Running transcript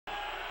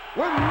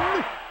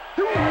One,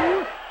 two,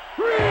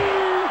 three. 3, 2, 4.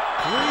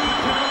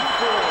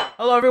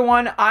 Hello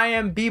everyone, I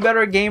am Be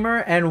Better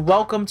Gamer and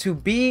welcome to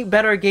Be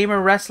Better Gamer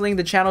Wrestling,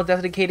 the channel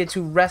dedicated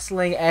to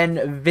wrestling and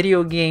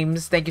video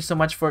games. Thank you so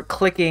much for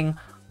clicking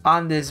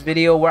on this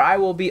video where I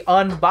will be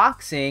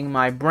unboxing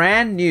my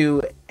brand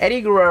new Eddie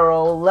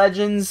Guerrero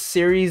Legends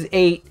Series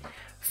 8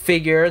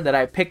 figure that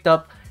I picked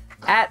up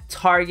at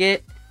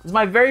Target. It's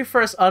my very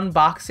first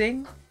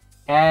unboxing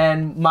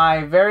and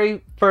my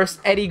very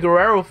first Eddie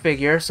Guerrero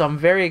figure, so I'm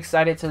very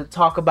excited to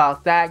talk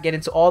about that, get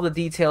into all the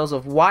details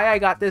of why I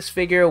got this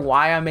figure,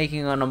 why I'm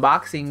making an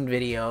unboxing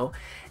video,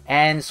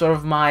 and sort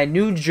of my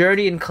new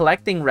journey in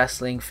collecting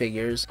wrestling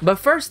figures. But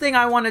first thing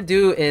I want to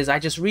do is I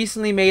just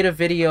recently made a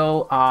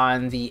video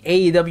on the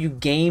AEW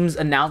Games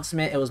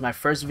announcement. It was my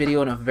first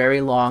video in a very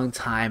long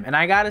time, and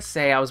I gotta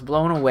say I was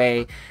blown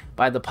away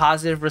by the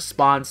positive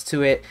response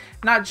to it.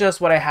 Not just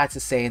what I had to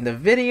say in the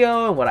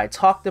video and what I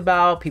talked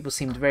about, people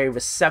seemed very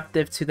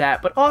receptive to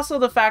that, but also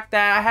the fact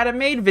that I hadn't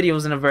made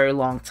videos in a very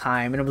long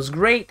time, and it was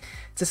great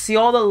to see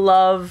all the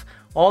love,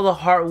 all the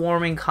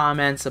heartwarming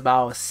comments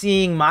about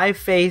seeing my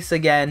face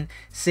again,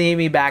 seeing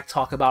me back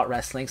talk about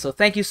wrestling. So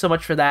thank you so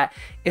much for that.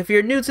 If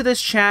you're new to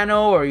this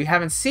channel or you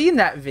haven't seen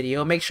that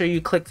video, make sure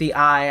you click the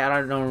I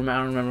don't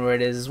remember where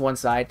it is. It's one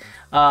side.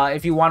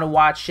 If you want to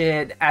watch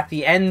it at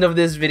the end of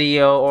this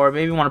video, or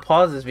maybe you want to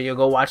pause this video,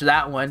 go watch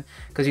that one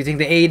because you think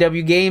the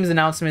AEW Games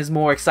announcement is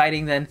more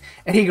exciting than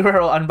Eddie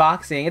Guerrero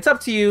unboxing. It's up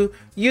to you.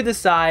 You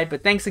decide.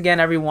 But thanks again,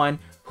 everyone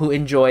who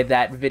enjoyed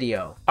that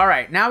video.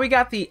 Alright, now we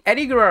got the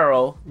Eddie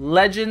Guerrero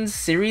Legends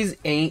Series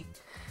 8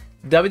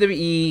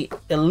 WWE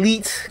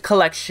Elite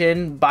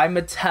Collection by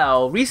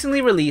Mattel, recently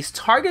released,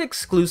 Target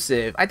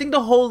exclusive. I think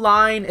the whole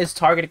line is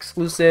Target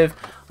exclusive.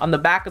 On the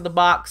back of the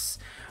box,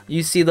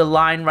 you see the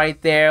line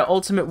right there: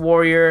 Ultimate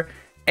Warrior,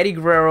 Eddie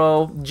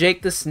Guerrero,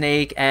 Jake the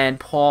Snake, and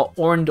Paul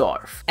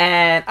Orndorff.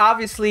 And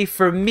obviously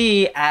for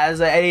me, as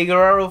an Eddie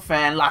Guerrero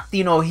fan,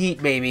 Latino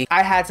Heat baby,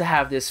 I had to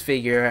have this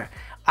figure.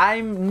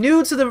 I'm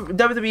new to the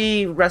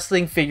WWE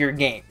wrestling figure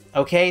game,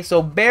 okay?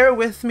 So bear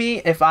with me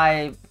if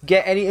I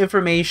get any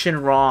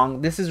information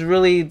wrong. This is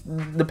really,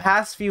 the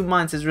past few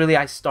months is really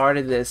I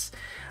started this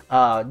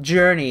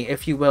journey,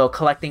 if you will,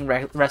 collecting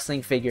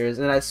wrestling figures.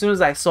 And as soon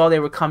as I saw they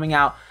were coming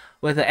out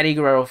with an Eddie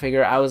Guerrero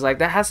figure, I was like,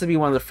 that has to be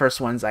one of the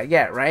first ones I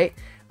get, right?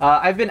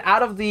 I've been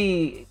out of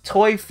the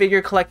toy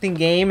figure collecting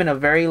game in a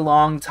very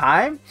long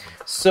time.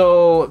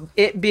 So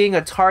it being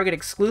a Target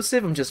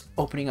exclusive, I'm just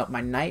opening up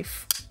my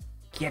knife,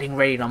 getting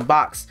ready to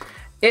unbox.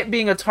 It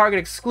being a Target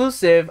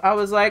exclusive, I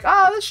was like,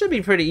 oh, this should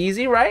be pretty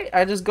easy, right?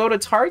 I just go to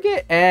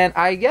Target and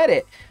I get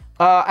it.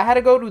 I had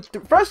to go to,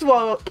 first of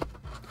all,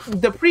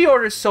 the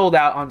pre-orders sold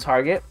out on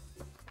Target,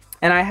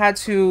 and I had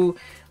to,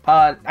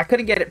 I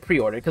couldn't get it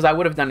pre-ordered because I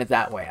would have done it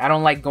that way. I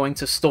don't like going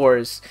to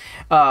stores.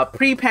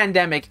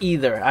 Pre-pandemic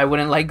either, I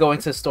wouldn't like going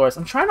to stores.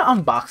 I'm trying to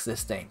unbox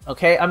this thing,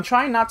 okay? I'm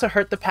trying not to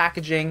hurt the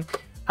packaging.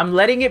 I'm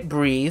letting it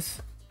breathe.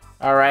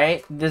 All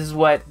right, this is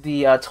what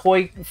the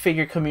toy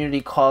figure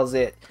community calls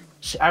it.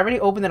 I already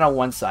opened it on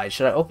one side.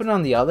 Should I open it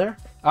on the other?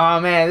 Oh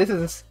man, this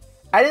is,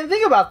 I didn't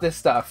think about this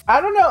stuff.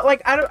 I don't know,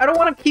 like I don't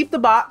want to keep the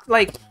box,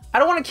 like I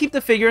don't want to keep the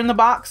figure in the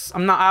box.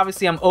 I'm not,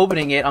 obviously I'm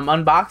opening it, I'm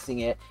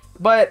unboxing it,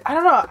 but I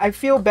don't know, I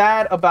feel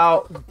bad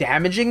about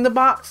damaging the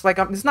box. Like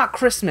it's not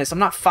Christmas, I'm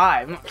not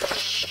 5. I'm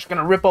not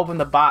gonna rip open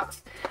the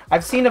box.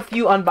 I've seen a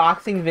few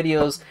unboxing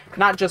videos,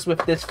 not just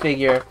with this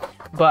figure,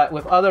 but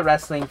with other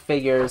wrestling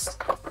figures.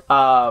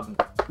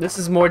 This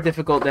is more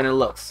difficult than it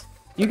looks.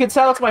 You can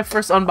tell it's my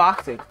first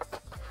unboxing.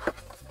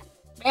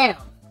 Bam!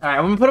 Alright,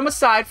 I'm gonna put them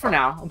aside for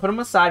now. I'll put them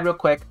aside real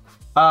quick.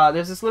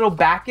 There's this little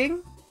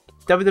backing,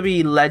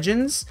 WWE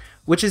Legends,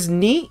 which is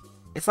neat.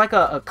 It's like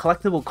a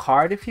collectible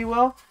card, if you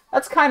will.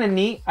 That's kind of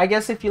neat. I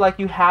guess if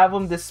you have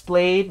them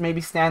displayed,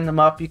 maybe stand them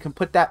up, you can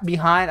put that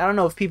behind. I don't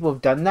know if people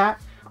have done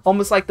that.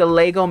 Almost like the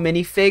Lego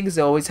minifigs,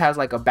 it always has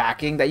like a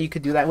backing that you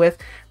could do that with.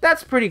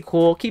 That's pretty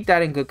cool. Keep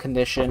that in good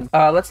condition.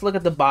 Let's look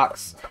at the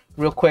box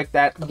real quick.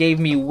 That gave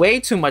me way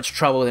too much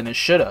trouble than it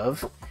should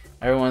have.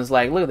 Everyone's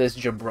like, look at this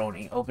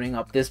jabroni opening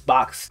up this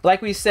box.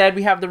 Like we said,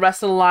 we have the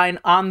rest of the line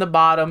on the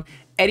bottom.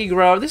 Eddie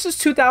Guerrero. This is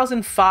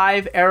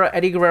 2005 era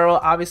Eddie Guerrero.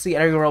 Obviously,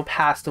 Eddie Guerrero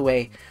passed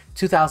away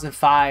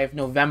 2005,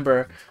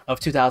 November of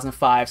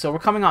 2005. So we're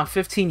coming on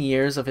 15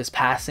 years of his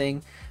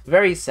passing.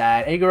 Very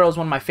sad. Eddie Guerrero is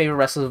one of my favorite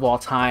wrestlers of all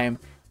time.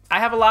 I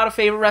have a lot of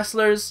favorite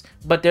wrestlers,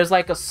 but there's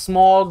like a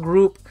small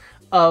group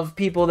of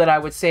people that I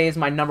would say is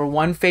my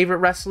 #1 favorite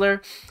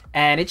wrestler,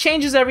 and it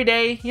changes every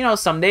day. You know,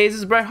 some days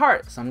it's Bret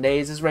Hart, some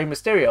days it's Rey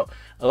Mysterio,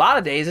 a lot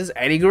of days it's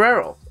Eddie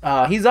Guerrero.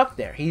 He's up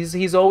there.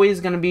 He's always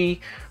gonna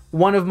be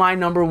one of my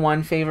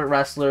 #1 favorite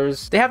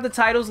wrestlers. They have the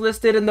titles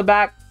listed in the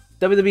back: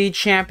 WWE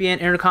Champion,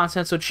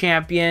 Intercontinental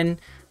Champion,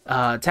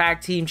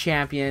 Tag Team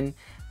Champion,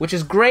 which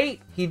is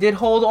great. He did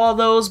hold all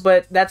those,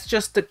 but that's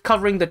just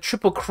covering the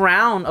triple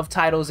crown of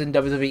titles in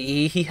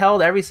WWE. He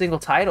held every single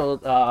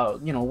title,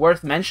 you know,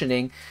 worth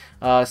mentioning.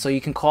 So you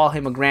can call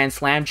him a Grand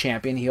Slam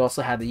champion. He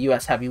also had the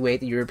US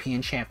Heavyweight, the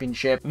European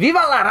Championship. Viva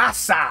la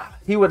raza!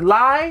 He would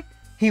lie,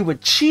 he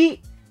would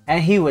cheat,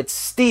 and he would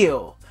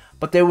steal.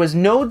 but there was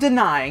no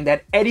denying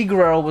that Eddie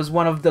Guerrero was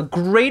one of the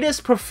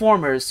greatest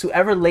performers to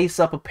ever lace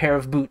up a pair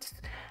of boots.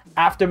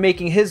 After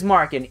making his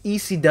mark in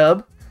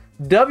ECW,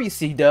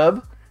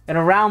 WCW, and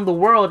around the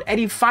world,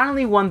 Eddie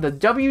finally won the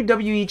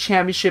WWE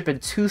Championship in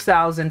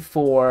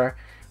 2004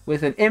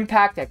 with an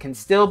impact that can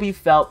still be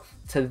felt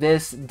to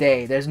this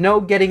day. There's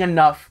no getting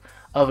enough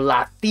of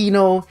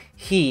Latino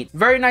heat.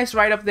 Very nice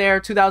write-up there.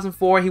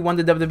 2004, he won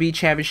the WWE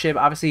Championship.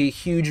 Obviously, a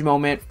huge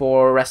moment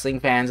for wrestling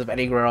fans of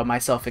Eddie Guerrero,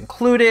 myself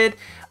included.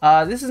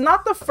 This is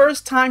not the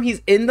first time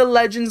he's in the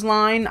Legends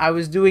line. I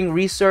was doing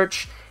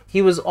research.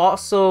 He was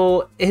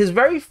also... his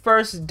very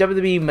first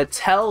WWE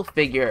Mattel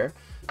figure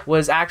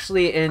was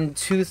actually in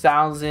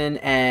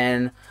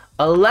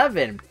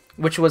 2011,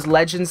 which was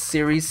Legends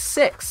Series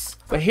 6.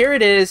 But here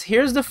it is.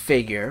 Here's the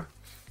figure,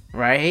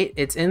 right?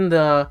 It's in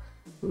the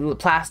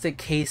plastic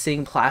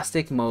casing,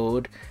 plastic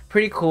mode.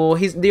 Pretty cool.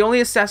 The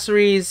only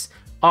accessories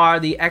are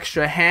the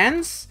extra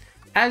hands,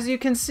 as you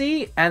can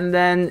see, and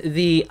then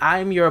the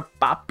I'm your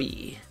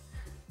papi.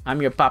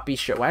 I'm your papi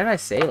shirt. Why did I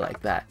say it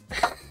like that?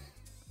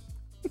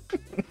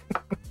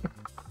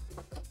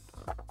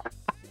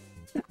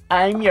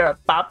 I'm your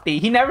papi.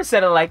 He never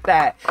said it like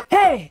that.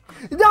 Hey,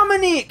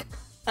 Dominique,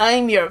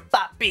 I'm your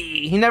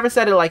papi. He never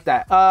said it like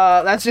that.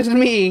 That's just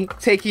me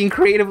taking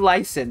creative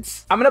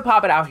license. I'm gonna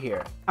pop it out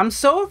here. I'm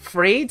so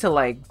afraid to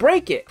like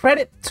break it.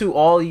 Credit to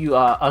all you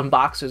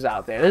unboxers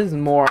out there. This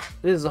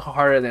is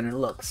harder than it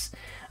looks.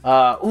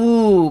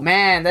 Ooh,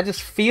 man, that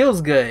just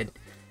feels good.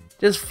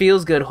 Just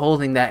feels good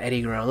holding that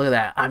Eddie Guerrero. Look at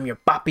that. I'm your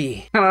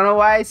papi. I don't know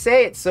why I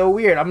say it. It's so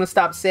weird. I'm gonna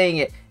stop saying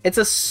it. It's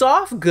a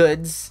soft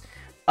goods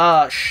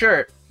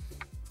shirt.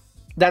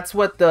 That's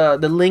what the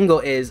lingo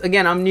is.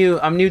 Again, I'm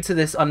new to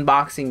this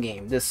unboxing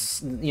game.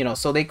 This, you know,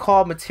 so they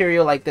call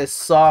material like this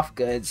soft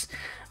goods.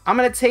 I'm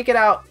gonna take it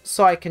out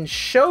so I can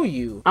show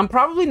you. I'm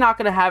probably not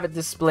gonna have it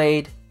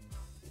displayed.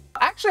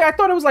 Actually, I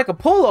thought it was like a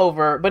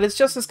pullover, but it's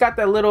got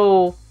that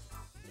little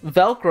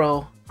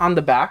Velcro on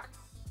the back.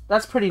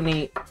 That's pretty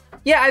neat.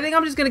 Yeah, I think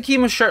I'm just gonna keep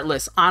him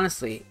shirtless,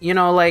 honestly. You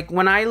know, like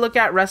when I look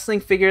at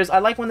wrestling figures, I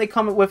like when they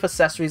come with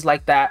accessories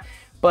like that.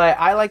 But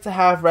I like to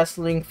have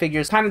wrestling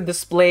figures kind of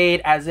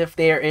displayed as if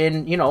they're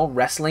in, you know,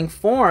 wrestling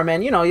form.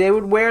 And, you know, they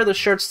would wear the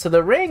shirts to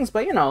the rings,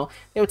 but, you know,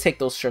 they would take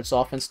those shirts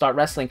off and start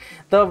wrestling.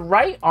 The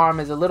right arm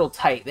is a little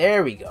tight.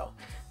 There we go.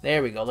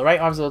 There we go. The right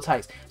arm's a little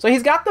tight. So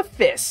he's got the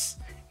fists.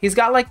 He's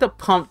got like the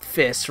pumped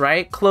fists,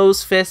 right?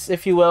 Closed fists,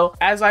 if you will.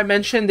 As I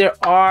mentioned, there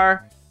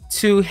are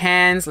two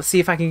hands. Let's see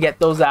if I can get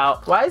those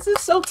out. Why is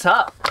this so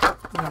tough?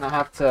 I'm gonna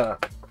have to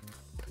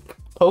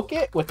poke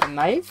it with a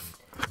knife.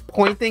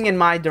 Pointing in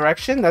my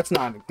direction, that's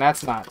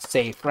not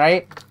safe,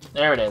 right?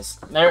 There it is.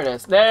 There it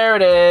is. There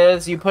it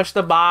is. You push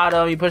the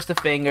bottom, you push the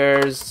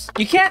fingers.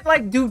 You can't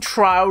like do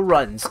trial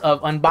runs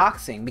of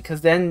unboxing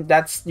because then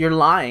you're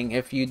lying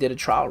if you did a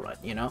trial run,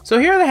 you know? So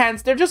here are the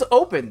hands. They're just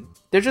open.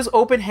 They're just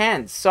open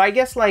hands. So I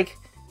guess like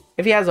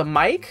if he has a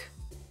mic,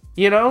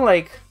 you know,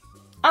 like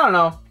I don't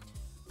know.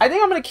 I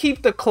think I'm gonna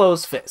keep the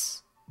closed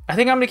fists. I'm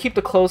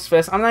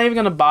not even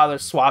gonna bother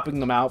swapping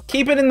them out.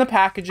 Keep it in the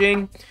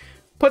packaging.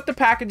 Put the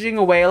packaging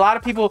away. A lot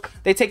of people,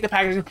 they take the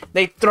packaging,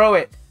 they throw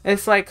it. And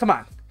it's like, come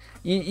on.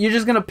 You're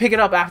just going to pick it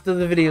up after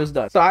the video's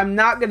done. So I'm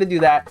not going to do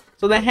that.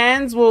 So the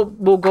hands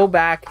will go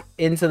back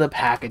into the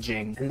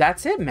packaging. And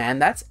that's it, man.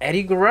 That's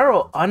Eddie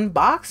Guerrero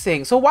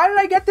unboxing. So why did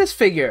I get this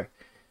figure?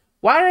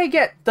 Why did I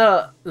get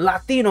the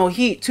Latino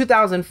Heat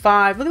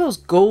 2005? Look at those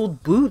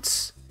gold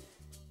boots.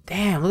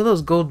 Damn, look at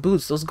those gold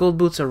boots. Those gold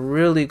boots are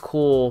really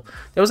cool.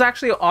 There was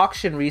actually an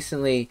auction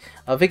recently.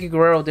 Vicky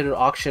Guerrero did an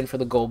auction for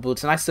the gold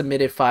boots, and I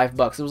submitted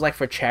 $5. It was like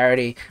for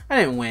charity. I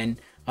didn't win,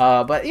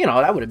 but you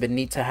know that would have been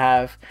neat to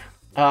have.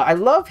 I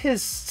love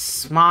his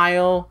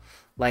smile,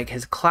 like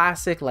his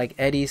classic, like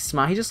Eddie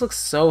smile. He just looks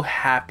so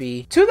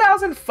happy.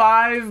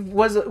 2005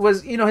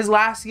 was you know his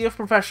last year of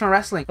professional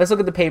wrestling. Let's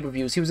look at the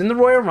pay-per-views. He was in the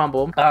Royal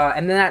Rumble,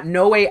 and then at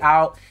No Way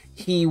Out,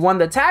 he won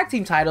the tag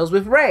team titles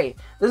with Ray.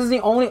 This is the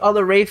only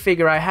other Ray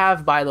figure I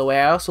have, by the way.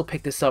 I also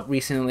picked this up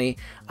recently.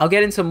 I'll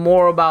get into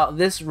more about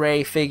this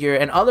Ray figure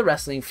and other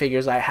wrestling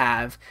figures I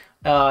have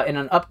in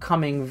an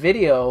upcoming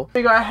video.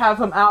 I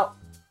have him out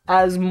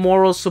as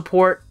moral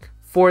support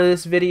for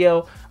this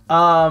video.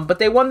 But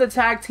they won the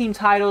tag team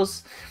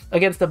titles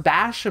against the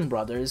Basham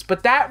brothers.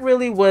 But that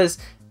really was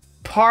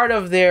part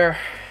of their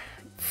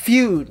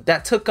feud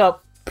that took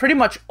up pretty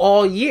much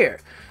all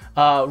year.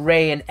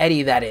 Ray and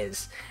Eddie, that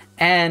is.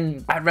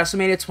 And at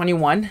WrestleMania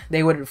 21,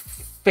 they would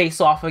face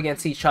off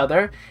against each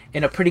other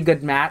in a pretty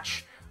good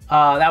match.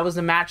 That was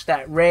the match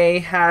that Ray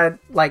had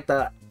like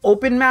the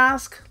open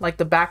mask, like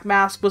the back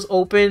mask was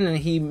open, and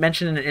he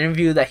mentioned in an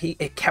interview that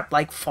it kept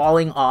like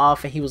falling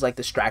off and he was like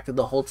distracted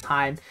the whole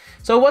time.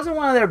 So it wasn't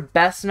one of their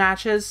best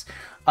matches.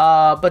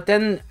 But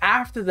then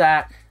after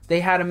that,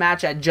 they had a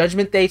match at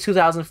Judgment Day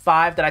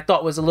 2005 that I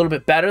thought was a little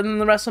bit better than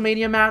the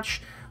WrestleMania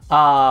match.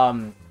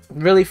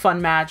 Really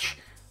fun match.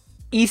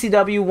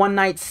 ECW One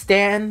Night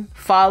Stand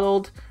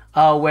followed,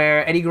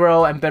 where Eddie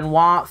Guerrero and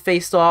Benoit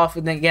faced off,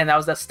 and then again that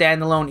was that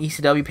standalone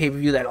ECW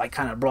pay-per-view that like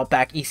kind of brought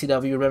back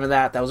ECW. Remember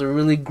that? That was a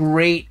really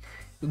great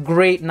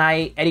great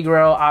night. Eddie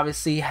Guerrero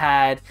obviously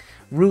had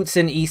roots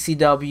in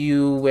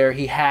ECW, where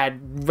he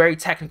had very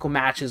technical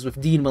matches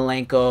with Dean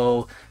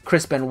Malenko,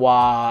 Chris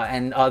Benoit,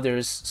 and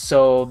others.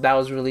 So that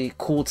was really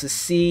cool to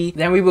see.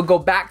 Then we would go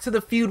back to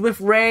the feud with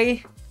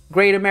Ray,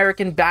 Great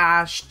American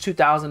Bash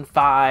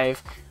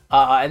 2005,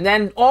 and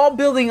then all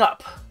building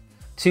up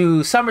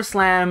to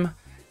SummerSlam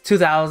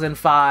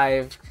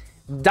 2005.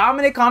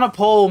 Dominic on a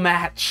pole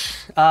match.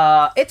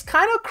 It's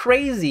kind of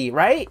crazy,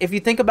 right? If you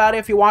think about it,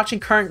 if you're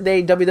watching current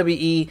day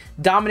WWE,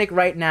 Dominic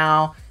right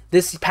now,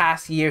 this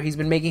past year, he's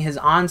been making his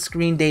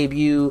on-screen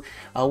debut,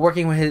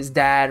 working with his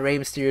dad, Rey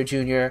Mysterio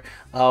Jr.,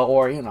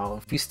 or, you know,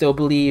 if you still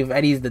believe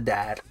Eddie's the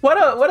dad.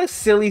 What a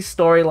silly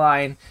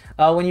storyline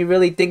when you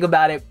really think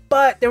about it.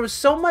 But there was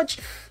so much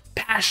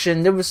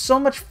passion, there was so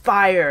much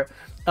fire,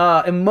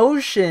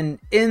 emotion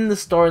in the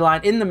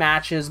storyline, in the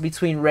matches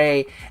between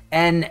Ray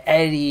and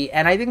Eddie,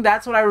 and I think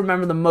that's what I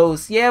remember the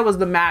most. Yeah, was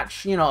the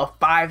match, you know, a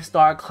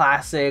 5-star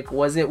classic?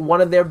 Was it one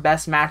of their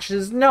best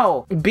matches?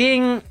 No.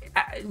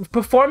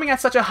 Performing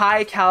at such a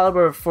high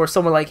caliber for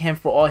someone like him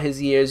for all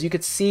his years, you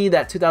could see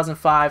that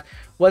 2005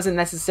 wasn't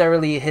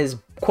necessarily his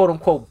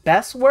quote-unquote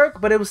best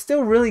work, but it was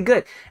still really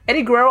good.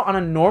 Eddie Guerrero on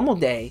a normal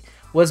day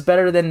was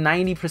better than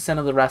 90%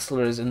 of the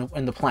wrestlers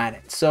in the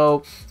planet.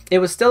 So it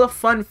was still a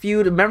fun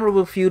feud, a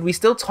memorable feud. We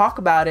still talk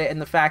about it,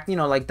 and the fact, you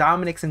know, like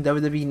Dominic's in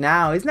WWE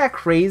now. Isn't that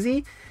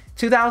crazy?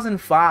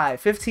 2005,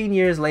 15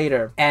 years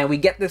later, and we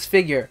get this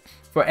figure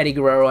for Eddie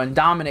Guerrero, and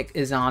Dominic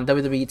is on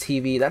WWE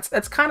TV.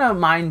 That's kind of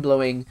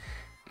mind-blowing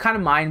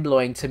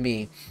to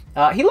me.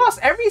 He lost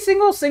every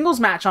single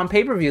singles match on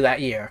pay-per-view that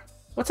year.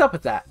 What's up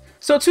with that?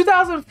 So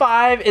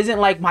 2005 isn't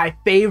like my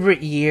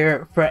favorite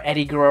year for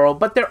Eddie Guerrero,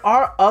 but there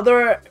are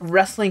other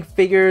wrestling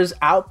figures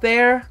out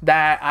there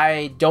that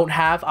I don't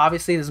have.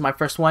 Obviously, this is my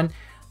first one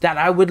that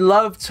I would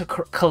love to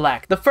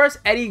collect. The first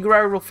Eddie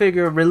Guerrero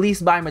figure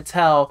released by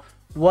Mattel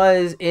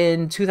was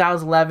in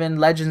 2011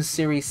 Legends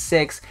Series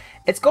 6.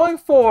 It's going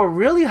for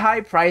really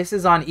high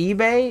prices on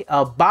eBay.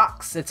 A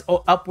box, it's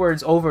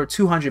upwards over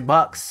 200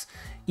 bucks.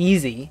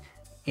 Easy.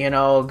 You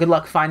know, good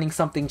luck finding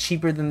something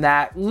cheaper than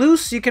that.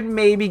 Loose, you can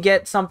maybe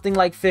get something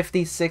like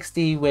 50,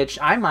 60, which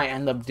I might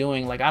end up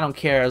doing. Like, I don't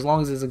care. As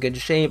long as it's in good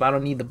shape, I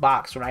don't need the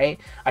box, right?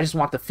 I just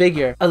want the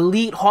figure.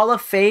 Elite Hall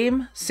of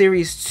Fame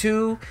Series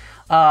 2.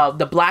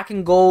 The black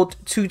and gold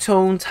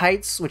two-tone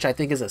tights, which I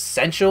think is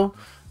essential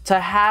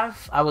to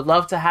have. I would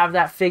love to have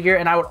that figure,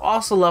 and I would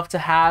also love to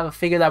have a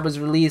figure that was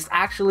released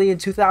actually in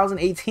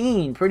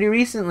 2018, pretty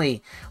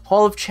recently.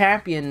 Hall of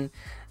Champions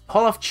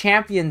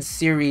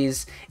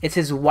series. It's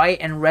his white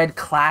and red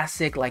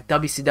classic, like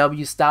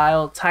WCW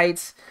style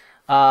tights.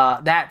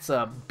 That's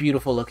a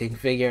beautiful looking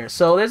figure.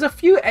 So there's a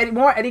few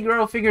more Eddie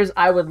Guerrero figures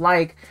I would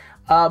like,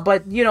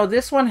 but you know,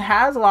 this one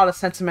has a lot of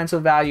sentimental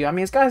value. I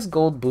mean, it's got his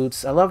gold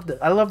boots. I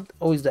love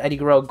always the Eddie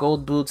Guerrero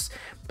gold boots,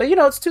 but you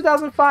know, it's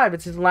 2005.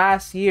 It's his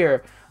last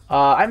year.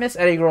 I miss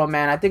Eddie Guerrero,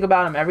 man. I think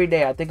about him every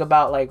day. I think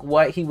about like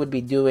what he would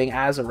be doing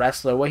as a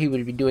wrestler, what he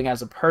would be doing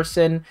as a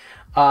person.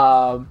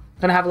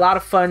 Gonna have a lot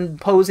of fun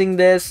posing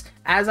this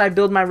as I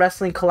build my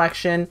wrestling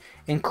collection,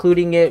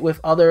 including it with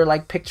other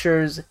like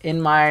pictures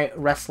in my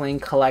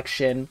wrestling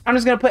collection. I'm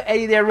just gonna put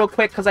Eddie there real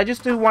quick because I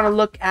just do want to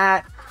look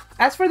at,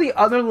 as for the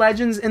other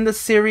legends in the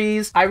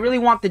series, I really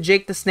want the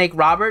Jake the Snake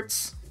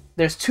Roberts.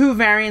 There's two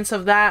variants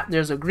of that.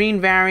 There's a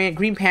green variant,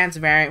 green pants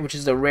variant, which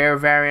is the rare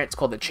variant. It's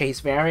called the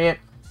Chase variant.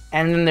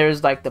 And then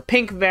there's like the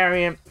pink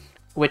variant,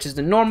 which is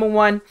the normal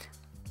one.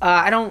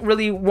 I don't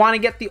really want to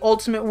get the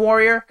Ultimate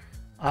Warrior.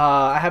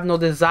 I have no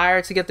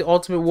desire to get the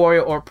Ultimate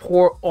Warrior or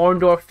poor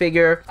Orndorff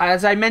figure.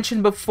 As I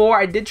mentioned before,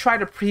 I did try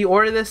to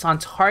pre-order this on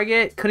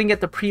Target. Couldn't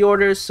get the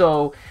pre-orders,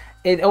 so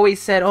it always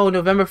said, oh,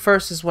 November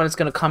 1st is when it's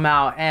going to come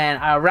out.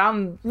 And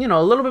around, you know,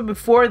 a little bit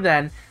before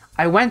then,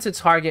 I went to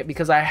Target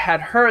because I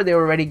had heard they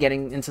were already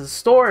getting into the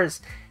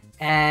stores.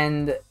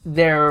 And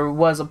there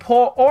was a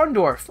Paul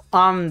Orndorff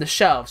on the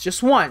shelves,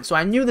 just one. So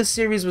I knew the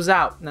series was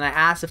out. And I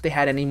asked if they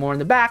had any more in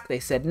the back.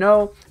 They said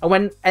no.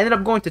 I ended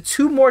up going to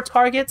 2 more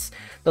Targets.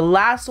 The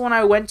last one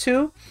I went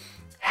to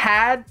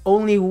had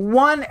only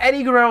one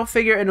Eddie Guerrero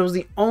figure, and it was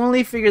the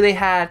only figure they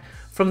had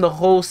from the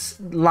whole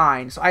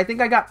line. So I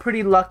think I got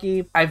pretty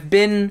lucky. I've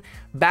been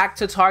back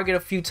to Target a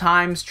few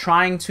times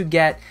trying to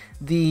get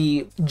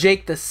the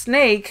Jake the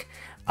Snake,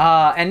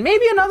 and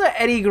maybe another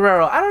Eddie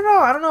Guerrero. I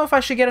don't know if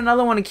I should get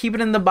another one and keep it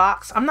in the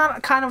box. I'm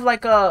not kind of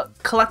like a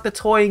collect the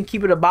toy and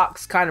keep it a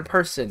box kind of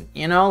person,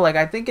 you know? Like,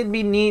 I think it'd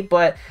be neat,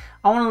 but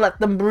I want to let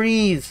them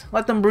breathe,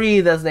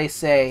 as they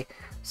say.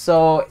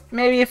 So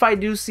maybe if I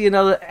do see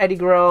another Eddie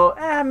Guerrero,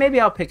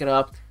 maybe I'll pick it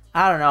up.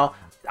 I don't know.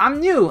 I'm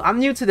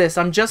new to this.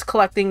 I'm just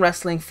collecting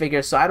wrestling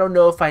figures, so I don't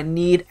know if I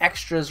need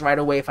extras right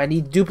away, if I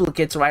need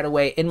duplicates right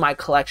away in my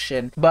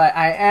collection. But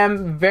I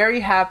am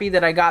very happy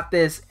that I got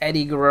this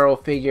Eddie Guerrero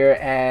figure,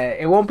 and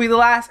it won't be the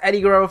last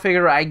Eddie Guerrero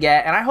figure I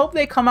get, and I hope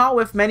they come out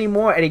with many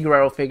more Eddie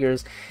Guerrero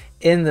figures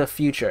in the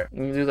future.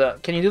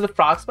 Can you do the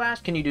frog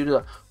splash? Can you do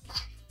the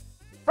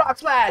frog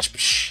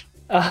splash?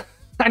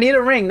 I need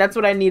a ring. That's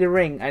what I need, a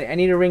ring. I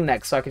need a ring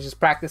next so I can just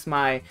practice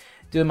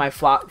doing my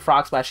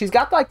frog splash. He's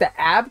got like the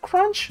ab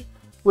crunch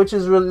which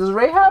is really, does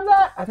Ray have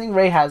that? I think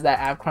Ray has that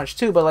ab crunch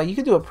too, but like you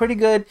could do a pretty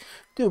good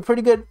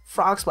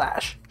frog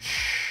splash.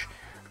 Shh.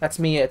 That's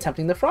me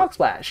attempting the frog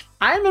splash.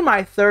 I'm in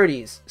my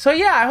 30s. So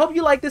yeah, I hope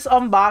you like this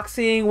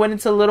unboxing. Went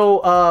into a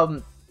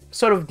little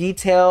sort of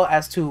detail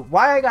as to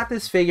why I got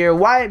this figure,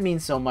 why it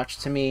means so much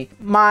to me.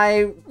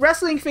 My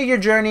wrestling figure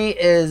journey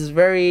is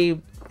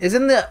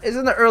in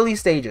the early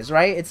stages,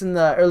 right? It's in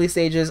the early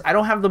stages. I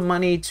don't have the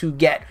money to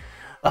get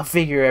a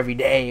figure every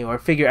day or a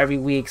figure every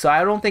week, so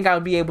I don't think I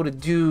would be able to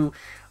do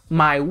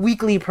my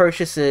weekly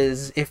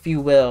purchases, if you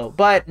will.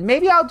 But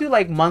maybe I'll do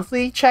like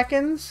monthly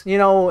check-ins, you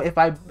know, if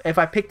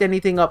I picked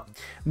anything up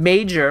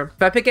major.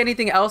 If I pick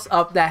anything else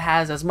up that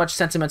has as much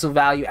sentimental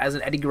value as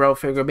an Eddie Guerrero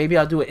figure, maybe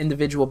I'll do an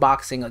individual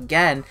boxing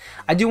again.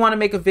 I do want to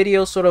make a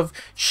video sort of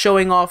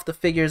showing off the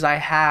figures I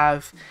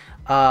have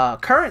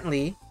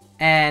currently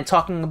and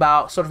talking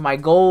about sort of my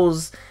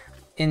goals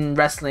in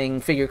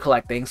wrestling figure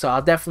collecting. So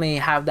I'll definitely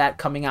have that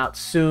coming out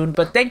soon.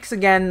 But thanks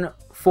again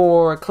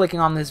for clicking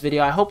on this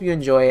video. I hope you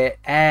enjoy it,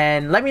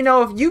 and let me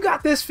know if you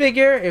got this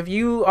figure, if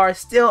you are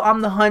still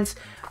on the hunt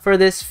for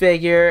this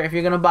figure, if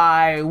you're gonna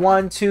buy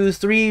 1, 2,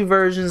 3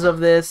 versions of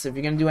this, if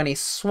you're gonna do any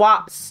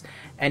swaps,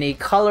 any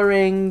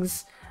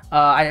colorings.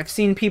 I have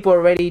seen people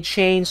already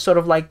change sort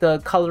of like the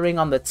coloring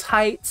on the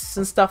tights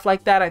and stuff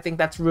like that. I think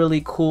that's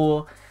really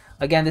cool.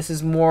 Again, this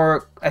is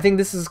more, I think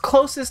this is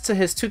closest to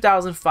his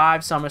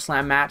 2005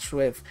 SummerSlam match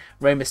with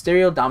Rey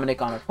Mysterio,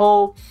 Dominic on a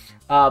pole.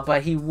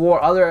 But he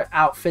wore other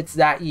outfits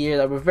that year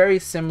that were very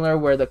similar,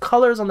 where the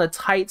colors on the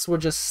tights were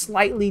just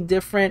slightly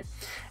different.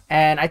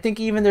 And I think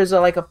even there's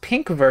like a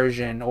pink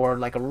version or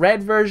like a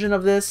red version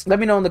of this. Let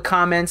me know in the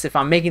comments if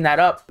I'm making that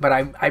up, but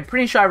I'm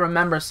pretty sure I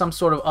remember some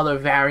sort of other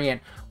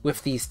variant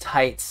with these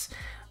tights.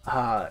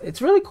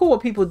 It's really cool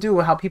what people do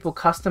and how people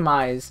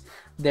customize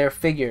their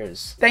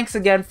figures. Thanks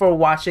again for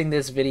watching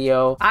this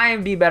video. I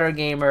am Be Better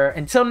Gamer.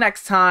 Until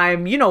next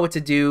time, you know what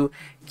to do.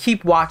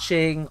 Keep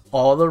watching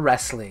all the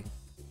wrestling.